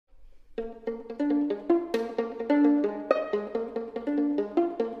Hey,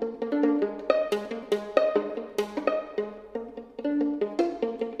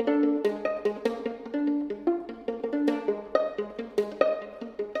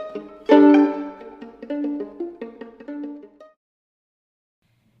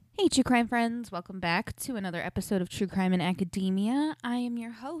 True Crime friends. Welcome back to another episode of True Crime in Academia. I am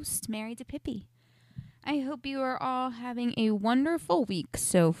your host, Mary DePippi. I hope you are all having a wonderful week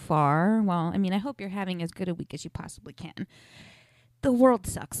so far. Well, I hope you're having as good a week as you possibly can. The world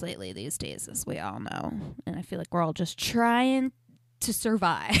sucks lately these days, as we all know. And I feel like we're all just trying to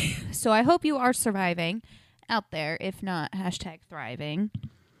survive. So I hope you are surviving out there, if not, #thriving.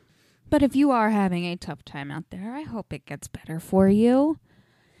 But if you are having a tough time out there, I hope it gets better for you.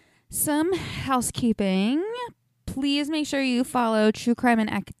 Some housekeeping. Please make sure you follow True Crime in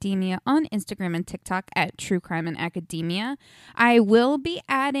Academia on Instagram and TikTok at True Crime in Academia. I will be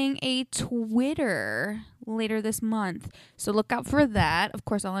adding a Twitter later this month, so look out for that. Of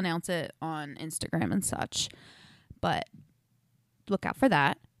course, I'll announce it on Instagram and such, but look out for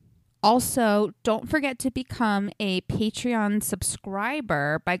that. Also, don't forget to become a Patreon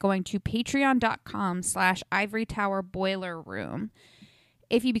subscriber by going to patreon.com/ivorytowerboilerroom.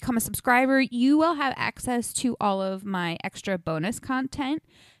 If you become a subscriber, you will have access to all of my extra bonus content.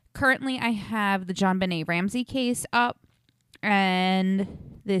 Currently, I have the JonBenet Ramsey case up, and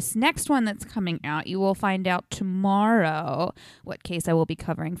this next one that's coming out, you will find out tomorrow what case I will be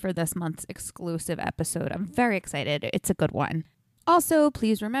covering for this month's exclusive episode. I'm very excited. It's a good one. Also,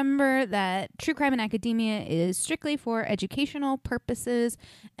 please remember that True Crime in Academia is strictly for educational purposes,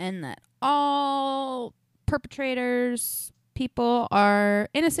 and that all perpetrators, people are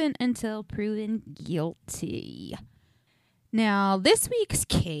innocent until proven guilty. Now, this week's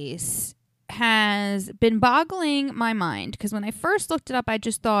case has been boggling my mind because when I first looked it up, I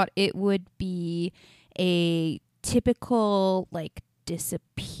just thought it would be a typical,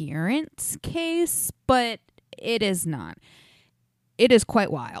 disappearance case, but it is not. It is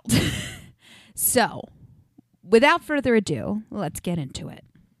quite wild. So, without further ado, let's get into it.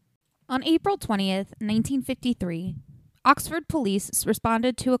 On April 20th, 1953, Oxford police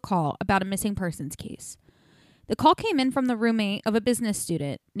responded to a call about a missing persons case. The call came in from the roommate of a business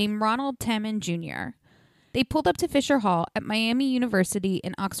student named Ronald Tamman Jr. They pulled up to Fisher Hall at Miami University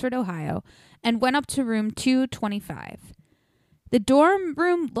in Oxford, Ohio, and went up to room 225. The dorm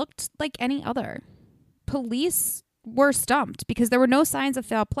room looked like any other. Police were stumped because there were no signs of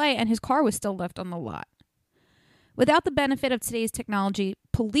foul play and his car was still left on the lot. Without the benefit of today's technology,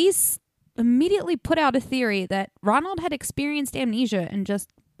 police immediately put out a theory that Ronald had experienced amnesia and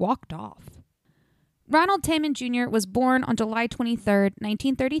just walked off. Ronald Tamman Jr. was born on July 23,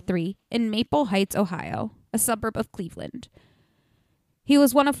 1933, in Maple Heights, Ohio, a suburb of Cleveland. He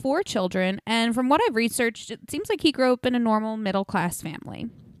was one of 4 children, and from what I've researched, it seems like he grew up in a normal middle-class family.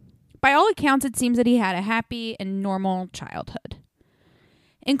 By all accounts, it seems that he had a happy and normal childhood.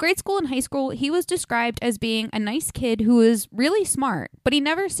 In grade school and high school, he was described as being a nice kid who was really smart, but he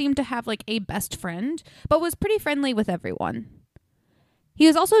never seemed to have a best friend, but was pretty friendly with everyone. He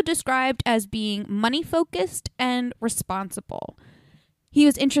was also described as being money-focused and responsible. He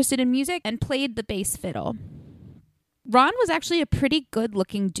was interested in music and played the bass fiddle. Ron was actually a pretty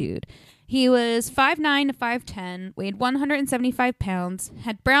good-looking dude. He was 5'9" to 5'10", weighed 175 pounds,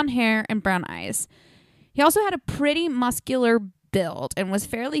 had brown hair and brown eyes. He also had a pretty muscular build and was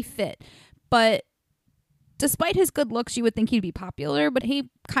fairly fit, but despite his good looks, you would think he'd be popular, but he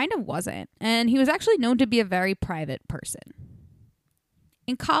kind of wasn't, and he was actually known to be a very private person.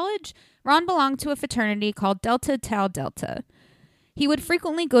 In college, Ron belonged to a fraternity called Delta Tau Delta. He would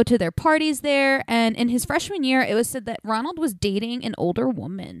frequently go to their parties there, and in his freshman year, it was said that Ronald was dating an older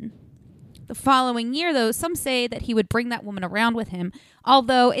woman. The following year, though, some say that he would bring that woman around with him,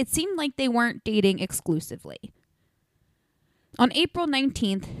 although it seemed like they weren't dating exclusively. On April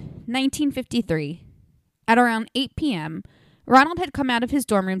 19th, 1953, at around 8 p.m., Ronald had come out of his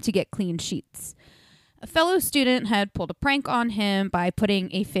dorm room to get clean sheets. A fellow student had pulled a prank on him by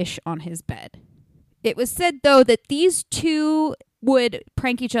putting a fish on his bed. It was said, though, that these two would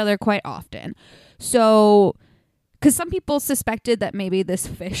prank each other quite often. So, because some people suspected that maybe this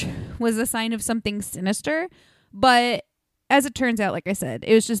fish was a sign of something sinister, but as it turns out, like I said,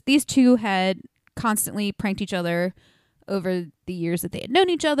 it was just these two had constantly pranked each other over the years that they had known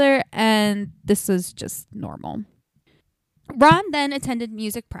each other, and this was just normal. Ron then attended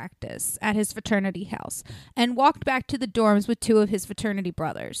music practice at his fraternity house and walked back to the dorms with 2 of his fraternity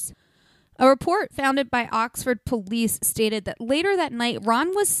brothers. A report founded by Oxford police stated that later that night,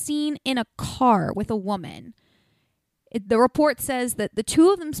 Ron was seen in a car with a woman. The report says that the two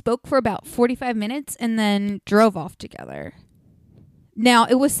of them spoke for about 45 minutes and then drove off together. Now,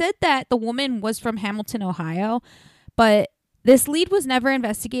 it was said that the woman was from Hamilton, Ohio, but this lead was never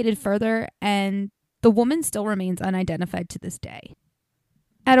investigated further, and the woman still remains unidentified to this day.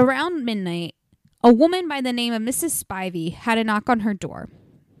 At around midnight, a woman by the name of Mrs. Spivey had a knock on her door.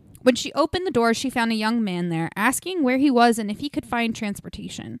 When she opened the door, she found a young man there, asking where he was and if he could find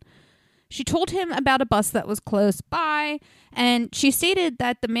transportation. She told him about a bus that was close by, and she stated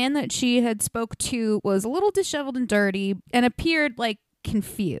that the man that she had spoke to was a little disheveled and dirty and appeared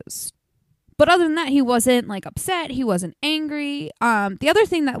confused. But other than that, he wasn't upset. He wasn't angry. The other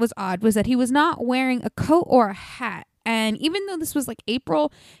thing that was odd was that he was not wearing a coat or a hat. And even though this was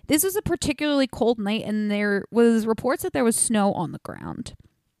April, this was a particularly cold night, and there was reports that there was snow on the ground.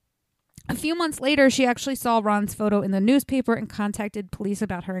 A few months later, she actually saw Ron's photo in the newspaper and contacted police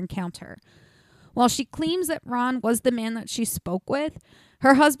about her encounter. While she claims that Ron was the man that she spoke with,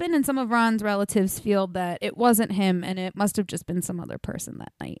 her husband and some of Ron's relatives feel that it wasn't him and it must have just been some other person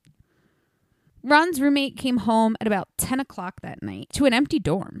that night. Ron's roommate came home at about 10 o'clock that night to an empty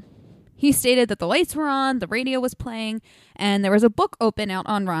dorm. He stated that the lights were on, the radio was playing, and there was a book open out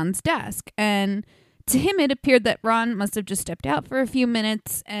on Ron's desk. And to him, it appeared that Ron must have just stepped out for a few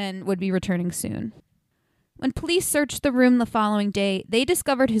minutes and would be returning soon. When police searched the room the following day, they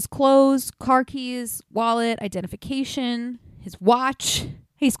discovered his clothes, car keys, wallet, identification, his watch,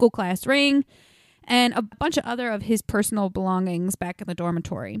 high school class ring, and a bunch of other of his personal belongings back in the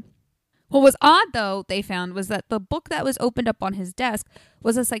dormitory. What was odd, though, they found, was that the book that was opened up on his desk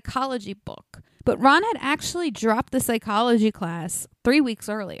was a psychology book. But Ron had actually dropped the psychology class 3 weeks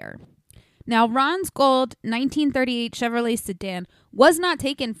earlier. Now, Ron's gold 1938 Chevrolet sedan was not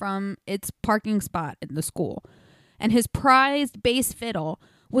taken from its parking spot in the school, and his prized bass fiddle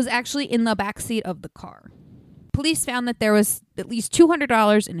was actually in the backseat of the car. Police found that there was at least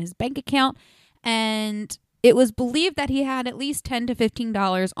 $200 in his bank account, and it was believed that he had at least $10 to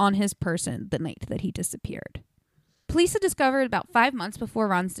 $15 on his person the night that he disappeared. Police had discovered about 5 months before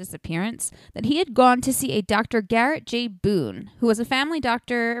Ron's disappearance that he had gone to see a Dr. Garrett J. Boone, who was a family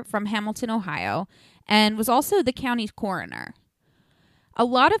doctor from Hamilton, Ohio, and was also the county's coroner. A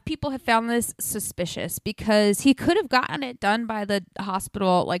lot of people have found this suspicious because he could have gotten it done by the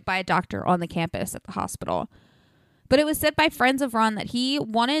hospital, by a doctor on the campus at the hospital. But it was said by friends of Ron that he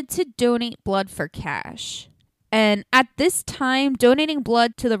wanted to donate blood for cash. And at this time, donating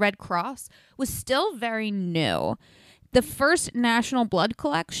blood to the Red Cross was still very new. The first national blood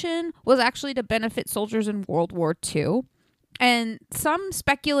collection was actually to benefit soldiers in World War II. And some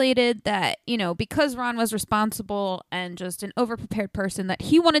speculated that, because Ron was responsible and just an overprepared person, that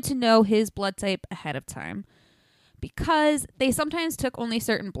he wanted to know his blood type ahead of time. Because they sometimes took only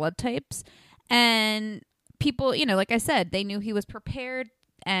certain blood types. And people, like I said, they knew he was prepared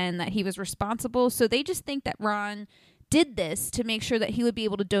and that he was responsible. So they just think that Ron did this to make sure that he would be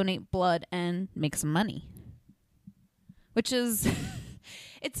able to donate blood and make some money. Which is,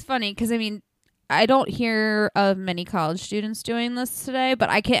 it's funny because, I don't hear of many college students doing this today, but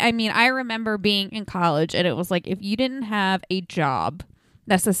I remember being in college and it was if you didn't have a job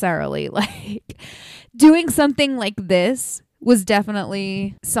necessarily, doing something like this was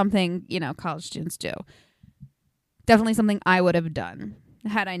definitely something, college students do. Definitely something I would have done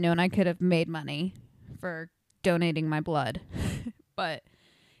had I known I could have made money for donating my blood. But,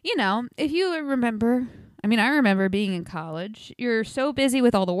 if you remember, I remember being in college. You're so busy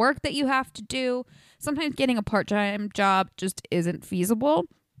with all the work that you have to do. Sometimes getting a part-time job just isn't feasible.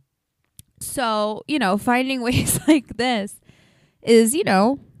 So, finding ways like this is,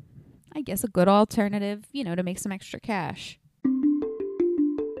 I guess a good alternative, to make some extra cash.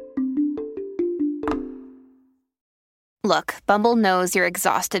 Look, Bumble knows you're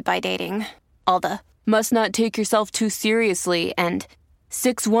exhausted by dating. All the must not take yourself too seriously and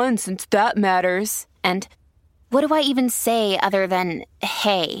 6'1" since that matters. And what do I even say other than,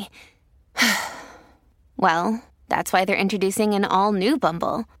 hey? Well, that's why they're introducing an all-new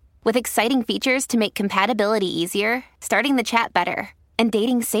Bumble with exciting features to make compatibility easier, starting the chat better, and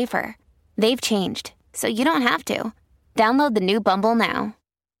dating safer. They've changed, so you don't have to. Download the new Bumble now.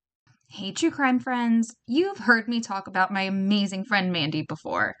 Hey, true crime friends. You've heard me talk about my amazing friend Mandy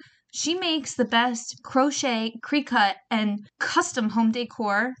before. She makes the best crochet, pre-cut, and custom home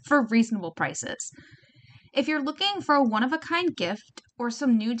decor for reasonable prices. If you're looking for a one-of-a-kind gift or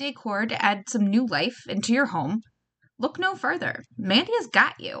some new decor to add some new life into your home, look no further. Mandy has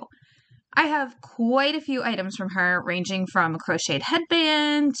got you. I have quite a few items from her, ranging from a crocheted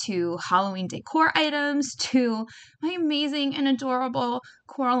headband to Halloween decor items to my amazing and adorable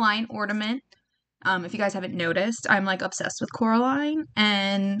Coraline ornament. If you guys haven't noticed, I'm like obsessed with Coraline,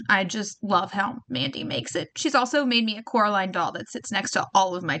 and I just love how Mandy makes it. She's also made me a Coraline doll that sits next to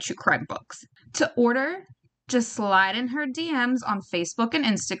all of my true crime books. To order, just slide in her DMs on Facebook and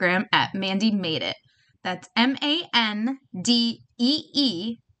Instagram at Mandy Made It. That's MANDEE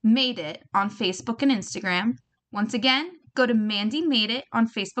Made It on Facebook and Instagram. Once again, go to Mandy Made It on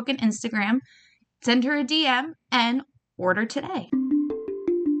Facebook and Instagram, send her a DM, and order today.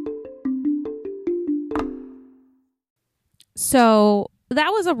 So that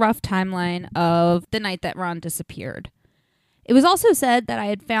was a rough timeline of the night that Ron disappeared. It was also said that I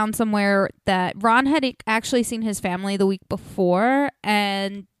had found somewhere that Ron had actually seen his family the week before,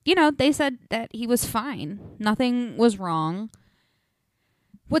 and, you know, they said that he was fine. Nothing was wrong.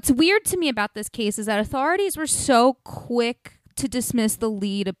 What's weird to me about this case is that authorities were so quick to dismiss the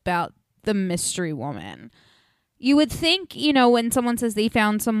lead about the mystery woman. You would think, you know, when someone says they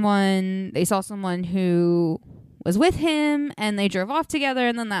found someone, they saw someone who was with him and they drove off together,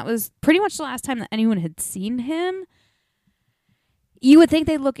 and then that was pretty much the last time that anyone had seen him, you would think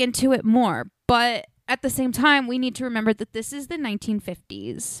they'd look into it more. But at the same time, we need to remember that this is the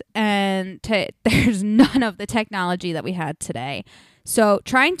 1950s, and there's none of the technology that we had today. So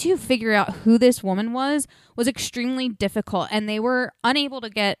trying to figure out who this woman was extremely difficult, and they were unable to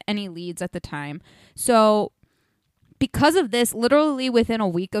get any leads at the time. So because of this, literally within a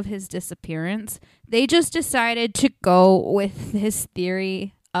week of his disappearance, they just decided to go with his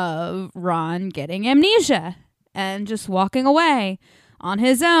theory of Ron getting amnesia and just walking away on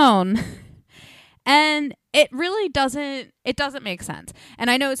his own. And it really doesn't make sense.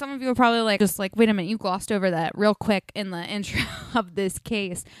 And I know some of you are probably like, wait a minute, you glossed over that real quick in the intro of this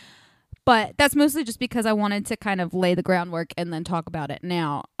case. But that's mostly just because I wanted to kind of lay the groundwork and then talk about it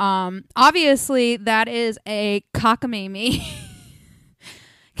now. Obviously, that is a cockamamie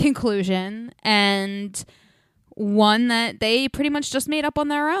conclusion, and one that they pretty much just made up on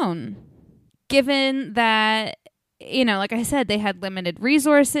their own. Given that, you know, like I said, they had limited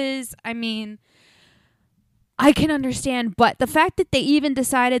resources. I mean, I can understand, but the fact that they even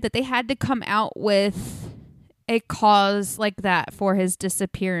decided that they had to come out with a cause like that for his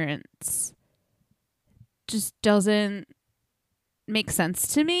disappearance just doesn't make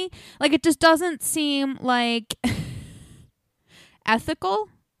sense to me. Like, it just doesn't seem like ethical.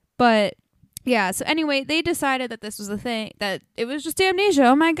 But yeah, so anyway, they decided that this was the thing, that it was just amnesia.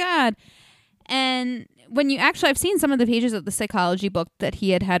 Oh my God. And when you actually, I've seen some of the pages of the psychology book that he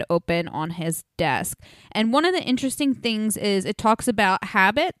had open on his desk. And one of the interesting things is it talks about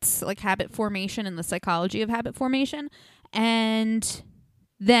habits, like habit formation and the psychology of habit formation. And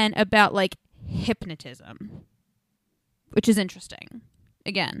then about like hypnotism, which is interesting.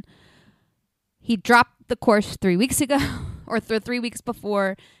 Again, he dropped the course 3 weeks ago or 3 weeks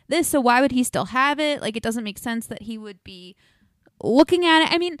before this. So why would he still have it? Like, it doesn't make sense that he would be looking at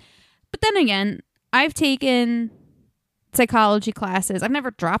it. I mean, but then again, I've taken psychology classes. I've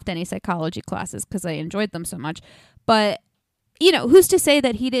never dropped any psychology classes because I enjoyed them so much. But, you know, who's to say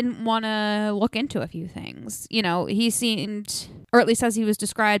that he didn't want to look into a few things? You know, he seemed, or at least as he was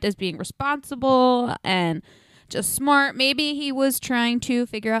described, as being responsible and just smart. Maybe he was trying to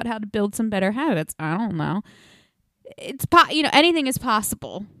figure out how to build some better habits. I don't know. You know, anything is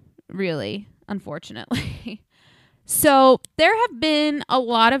possible, really, unfortunately. So there have been a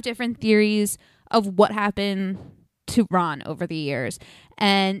lot of different theories of what happened to Ron over the years.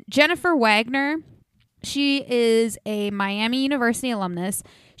 And Jennifer Wagner, she is a Miami University alumnus.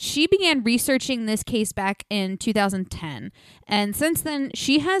 She began researching this case back in 2010. And since then,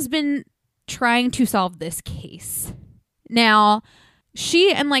 she has been trying to solve this case. Now,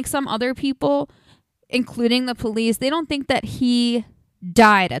 she and like some other people, including the police, they don't think that he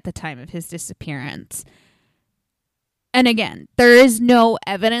died at the time of his disappearance. And again, there is no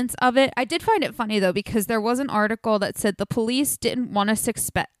evidence of it. I did find it funny, though, because there was an article that said the police didn't want to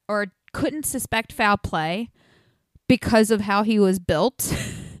suspect or couldn't suspect foul play because of how he was built.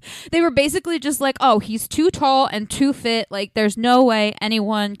 They were basically just like, oh, he's too tall and too fit. Like, there's no way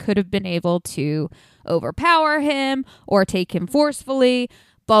anyone could have been able to overpower him or take him forcefully,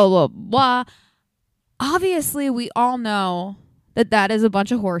 blah, blah, blah. Obviously, we all know that that is a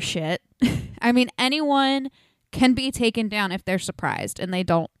bunch of horse shit. I mean, anyone can be taken down if they're surprised and they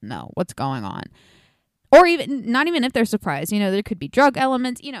don't know what's going on. Or even, not even if they're surprised, you know, there could be drug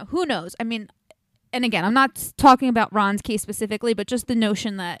elements, you know, who knows? I mean, and again, I'm not talking about Ron's case specifically, but just the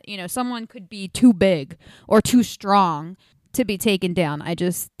notion that, you know, someone could be too big or too strong to be taken down. I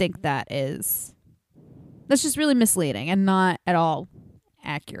just think that's just really misleading and not at all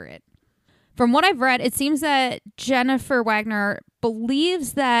accurate. From what I've read, it seems that Jennifer Wagner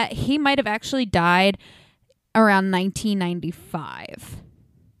believes that he might have actually died around 1995.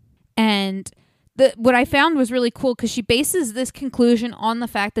 And what I found was really cool because she bases this conclusion on the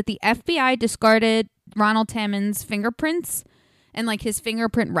fact that the FBI discarded Ronald Tammann's fingerprints and like his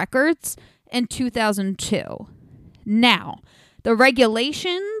fingerprint records in 2002. Now, the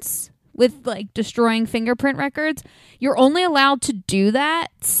regulations with like destroying fingerprint records, you're only allowed to do that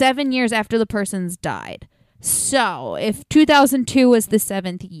 7 years after the person's died. So if 2002 was the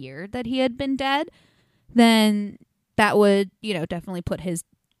 7th year that he had been dead, then that would, definitely put his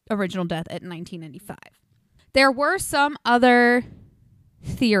original death at 1995. There were some other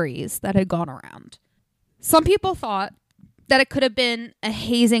theories that had gone around. Some people thought that it could have been a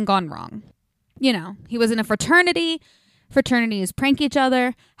hazing gone wrong. He was in a fraternity. Fraternities prank each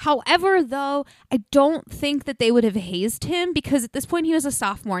other. However, though, I don't think that they would have hazed him because at this point he was a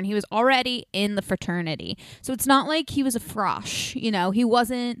sophomore and he was already in the fraternity. So it's not like he was a frosh.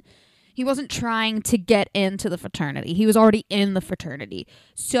 He wasn't trying to get into the fraternity. He was already in the fraternity.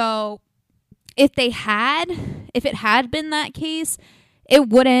 So if it had been that case, it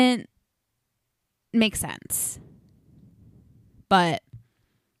wouldn't make sense. But,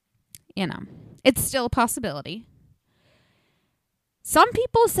 it's still a possibility. Some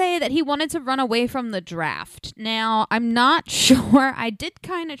people say that he wanted to run away from the draft. Now, I'm not sure. I did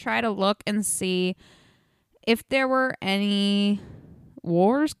kind of try to look and see if there were any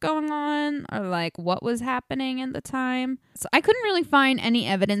wars going on or like what was happening at the time. So I couldn't really find any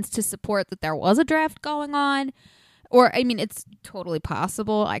evidence to support that there was a draft going on. Or, it's totally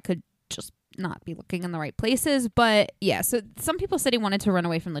possible. I could just not be looking in the right places. But yeah, so some people said he wanted to run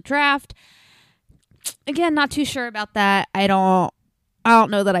away from the draft. Again, not too sure about that. I don't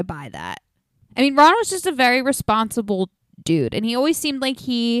know that I buy that. Ron was just a very responsible dude, and he always seemed like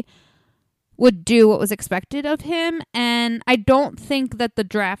he would do what was expected of him, and I don't think that the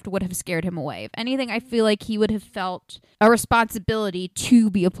draft would have scared him away. If anything, I feel like he would have felt a responsibility to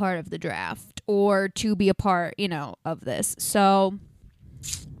be a part of the draft or to be a part, of this. So,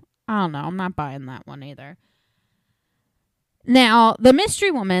 I don't know. I'm not buying that one either. Now, the mystery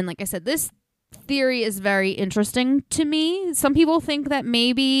woman, like I said, this theory is very interesting to me. Some people think that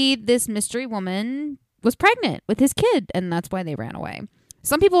maybe this mystery woman was pregnant with his kid and that's why they ran away.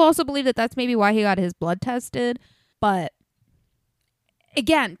 Some people also believe that that's maybe why he got his blood tested. But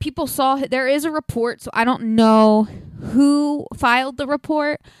again, people there is a report, so I don't know who filed the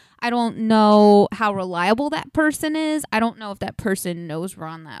report. I don't know how reliable that person is. I don't know if that person knows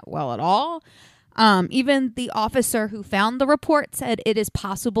Ron that well at all. Even the officer who found the report said it is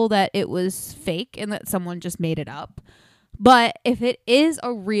possible that it was fake and that someone just made it up. But if it is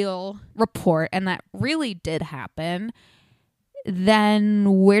a real report and that really did happen,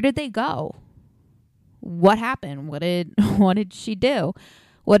 then where did they go? What happened? What did she do?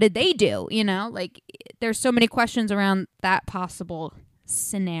 What did they do? There's so many questions around that possible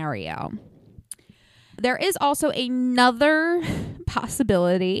scenario. There is also another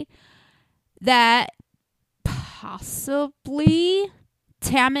possibility that possibly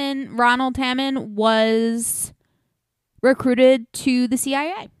Ronald Tammann was recruited to the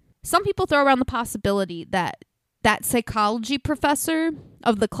CIA. Some people throw around the possibility that psychology professor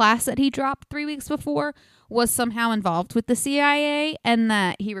of the class that he dropped 3 weeks before was somehow involved with the CIA and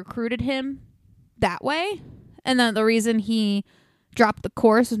that he recruited him that way. And that the reason he dropped the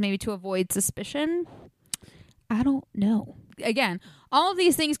course was maybe to avoid suspicion. I don't know. Again, all of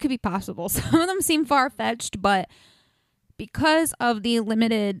these things could be possible. Some of them seem far-fetched, but because of the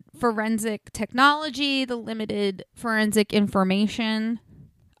limited forensic technology, the limited forensic information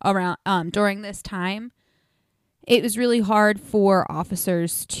around during this time, it was really hard for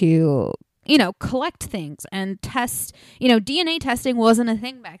officers to, collect things and test. DNA testing wasn't a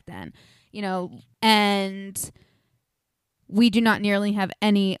thing back then, and we do not nearly have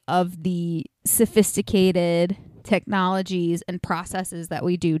any of the sophisticated technologies and processes that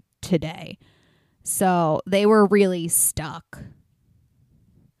we do today. So they were really stuck.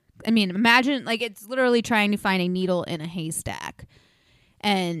 Imagine, it's literally trying to find a needle in a haystack.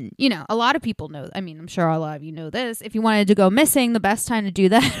 And, a lot of people know, I'm sure a lot of you know this. If you wanted to go missing, the best time to do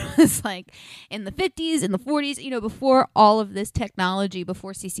that was in the 50s, in the 40s, before all of this technology,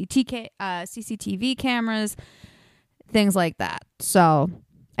 before CCTV cameras, things like that. So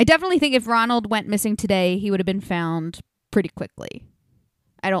I definitely think if Ronald went missing today, he would have been found pretty quickly.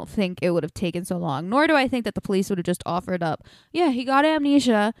 I don't think it would have taken so long, nor do I think that the police would have just offered up, yeah, he got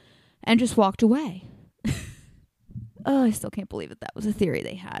amnesia and just walked away. Oh, I still can't believe that was a theory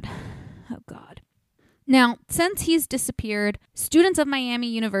they had. Oh, God. Now, since he's disappeared, students of Miami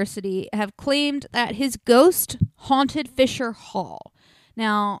University have claimed that his ghost haunted Fisher Hall.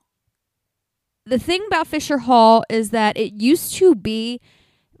 Now, the thing about Fisher Hall is that it used to be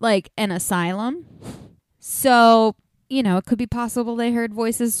like an asylum. So, it could be possible they heard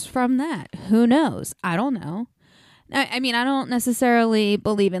voices from that. Who knows? I don't know. I mean, I don't necessarily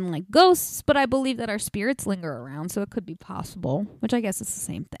believe in like ghosts, but I believe that our spirits linger around, so it could be possible, which I guess is the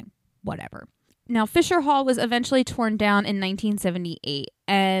same thing. Whatever. Now, Fisher Hall was eventually torn down in 1978,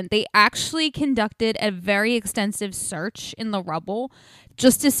 and they actually conducted a very extensive search in the rubble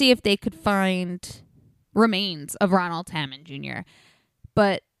just to see if they could find remains of Ronald Hammond Jr.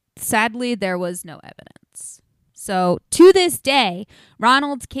 But sadly, there was no evidence. So, to this day,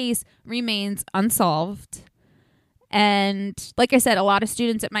 Ronald's case remains unsolved. And like I said, a lot of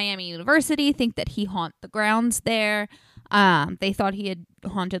students at Miami University think that he haunted the grounds there. They thought he had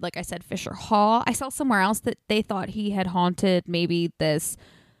haunted, like I said, Fisher Hall. I saw somewhere else that they thought he had haunted maybe this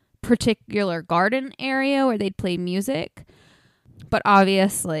particular garden area where they'd play music. But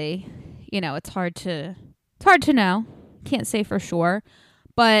obviously, it's hard to know. Can't say for sure.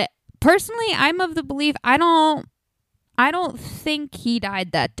 But personally, I'm of the belief I don't think he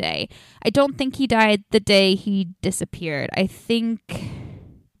died that day. I don't think he died the day he disappeared. I think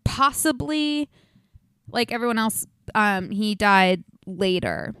possibly, like everyone else, he died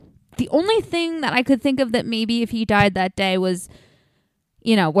later. The only thing that I could think of that maybe if he died that day was,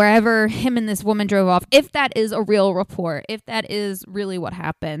 wherever him and this woman drove off, if that is a real report, if that is really what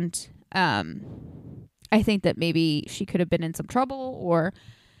happened, I think that maybe she could have been in some trouble or,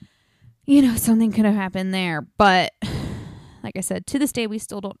 something could have happened there. But like I said, to this day, we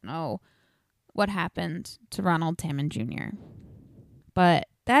still don't know what happened to Ronald Hammond Jr. But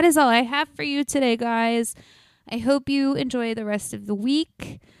that is all I have for you today, guys. I hope you enjoy the rest of the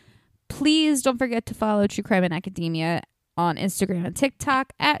week. Please don't forget to follow True Crime in Academia on Instagram and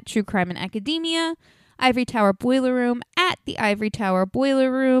TikTok at True Crime in Academia, Ivory Tower Boiler Room at the Ivory Tower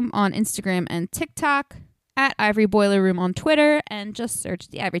Boiler Room on Instagram and TikTok, at Ivory Boiler Room on Twitter, and just search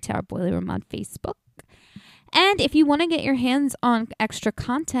the Ivory Tower Boiler Room on Facebook. And if you want to get your hands on extra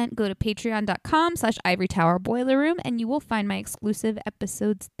content, go to patreon.com/Ivory Tower Boiler Room, and you will find my exclusive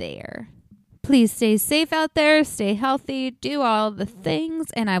episodes there. Please stay safe out there, stay healthy, do all the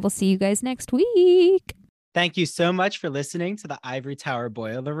things, and I will see you guys next week. Thank you so much for listening to the Ivory Tower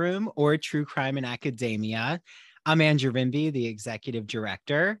Boiler Room, or True Crime in Academia. I'm Andrew Rimby, the executive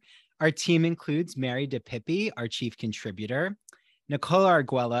director. Our team includes Mary DePippi, our chief contributor, Nicole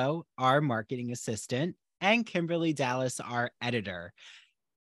Arguello, our marketing assistant, and Kimberly Dallas, our editor.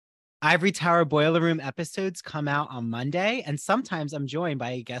 Ivory Tower Boiler Room episodes come out on Monday, and sometimes I'm joined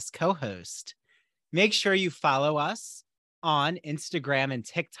by a guest co-host. Make sure you follow us on Instagram and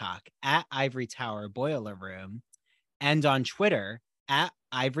TikTok at Ivory Tower Boiler Room, and on Twitter at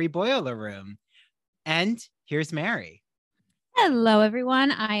Ivory Boiler Room. And here's Mary. Hello, everyone.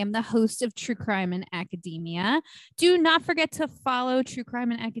 I am the host of True Crime in Academia. Do not forget to follow True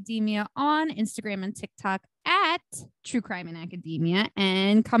Crime in Academia on Instagram and TikTok at True Crime in Academia.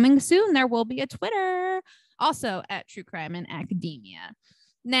 And coming soon, there will be a Twitter also at True Crime in Academia.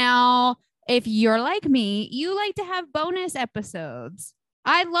 Now, if you're like me, you like to have bonus episodes.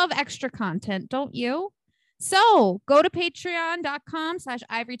 I love extra content, don't you? So go to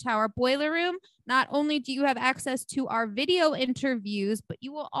patreon.com/Ivory Tower Boiler Room. Not only do you have access to our video interviews, but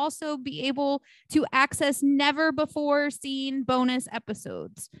you will also be able to access never before seen bonus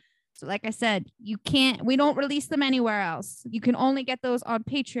episodes. So like I said, we don't release them anywhere else. You can only get those on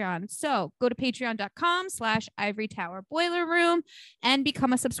Patreon. So go to patreon.com/Ivory Tower Boiler Room and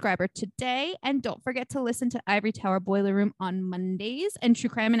become a subscriber today. And don't forget to listen to Ivory Tower Boiler Room on Mondays and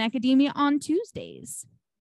True Crime in Academia on Tuesdays.